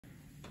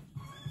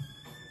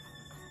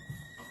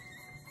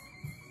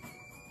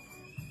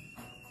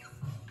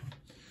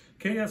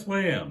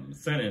KSYM,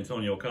 San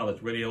Antonio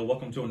College Radio.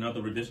 Welcome to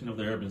another edition of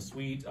the Urban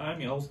Suite. I'm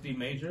your host, D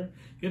Major,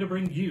 here to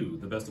bring you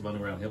the best of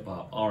underground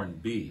hip-hop,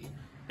 R&B,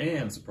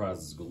 and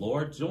surprises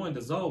galore. Joined,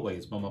 as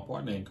always, by my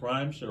partner in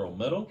crime, Cheryl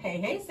Meadow. Hey,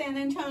 hey, San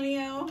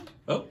Antonio.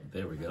 Oh,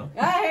 there we go.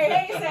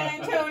 Hey, hey,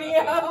 San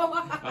Antonio.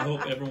 I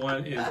hope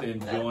everyone is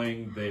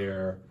enjoying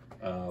their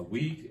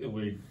week.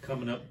 We're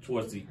coming up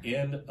towards the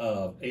end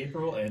of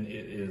April, and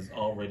it is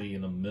already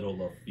in the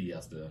middle of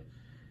Fiesta.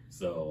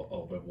 So,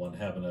 hope everyone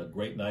having a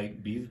great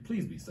night.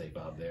 Please be safe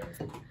out there.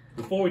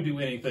 Before we do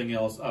anything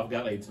else, I've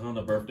got a ton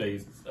of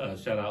birthdays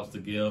shout outs to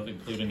give,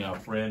 including our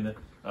friend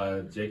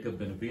Jacob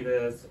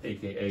Benavides,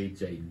 aka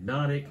Jay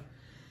Nonic,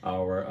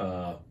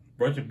 our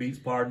Brunch of Beats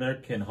partner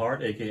Ken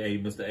Hart, aka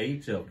Mr.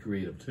 H of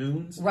Creative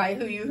Tunes. Right,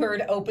 who you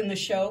heard open the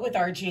show with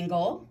our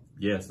jingle.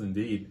 Yes,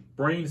 indeed.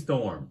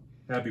 Brainstorm,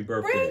 happy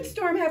birthday.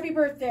 Brainstorm, happy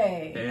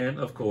birthday. And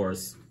of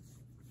course,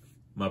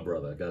 my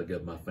brother. I gotta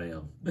give my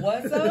fam.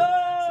 What's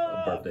up?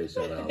 Birthday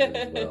shout out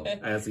as well,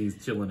 as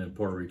he's chilling in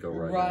Puerto Rico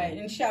right now. Right,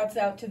 and shouts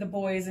out to the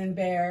boys in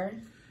Bear.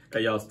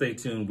 Hey, y'all, stay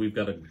tuned. We've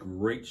got a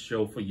great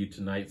show for you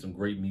tonight, some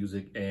great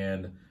music,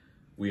 and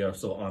we are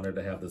so honored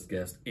to have this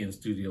guest in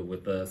studio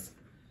with us,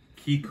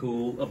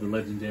 Kool of the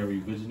legendary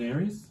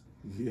Visionaries.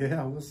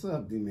 Yeah, what's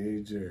up, D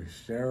Major?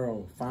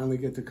 Cheryl, finally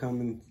get to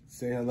come and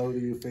say hello to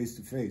you face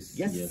to face.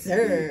 Yes,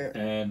 sir.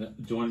 And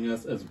joining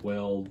us as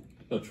well,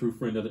 a true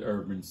friend of the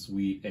Urban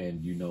Suite,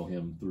 and you know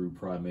him through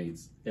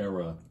Primates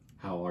era.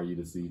 How are you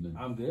this evening?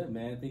 I'm good,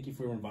 man. Thank you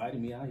for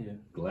inviting me out here.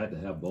 Glad to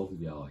have both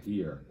of y'all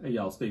here. Hey,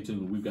 y'all, stay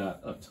tuned. We've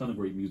got a ton of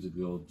great music to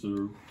go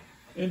through.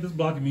 In this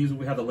block of music,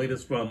 we have the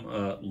latest from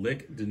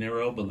Lick De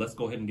Niro, but let's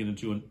go ahead and get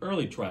into an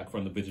early track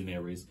from the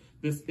Visionaries.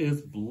 This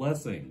is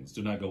Blessings.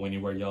 Do not go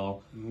anywhere,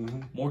 y'all.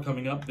 More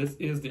coming up. This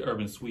is the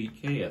Urban Suite,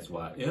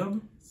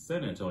 KSYM,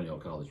 San Antonio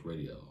College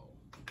Radio.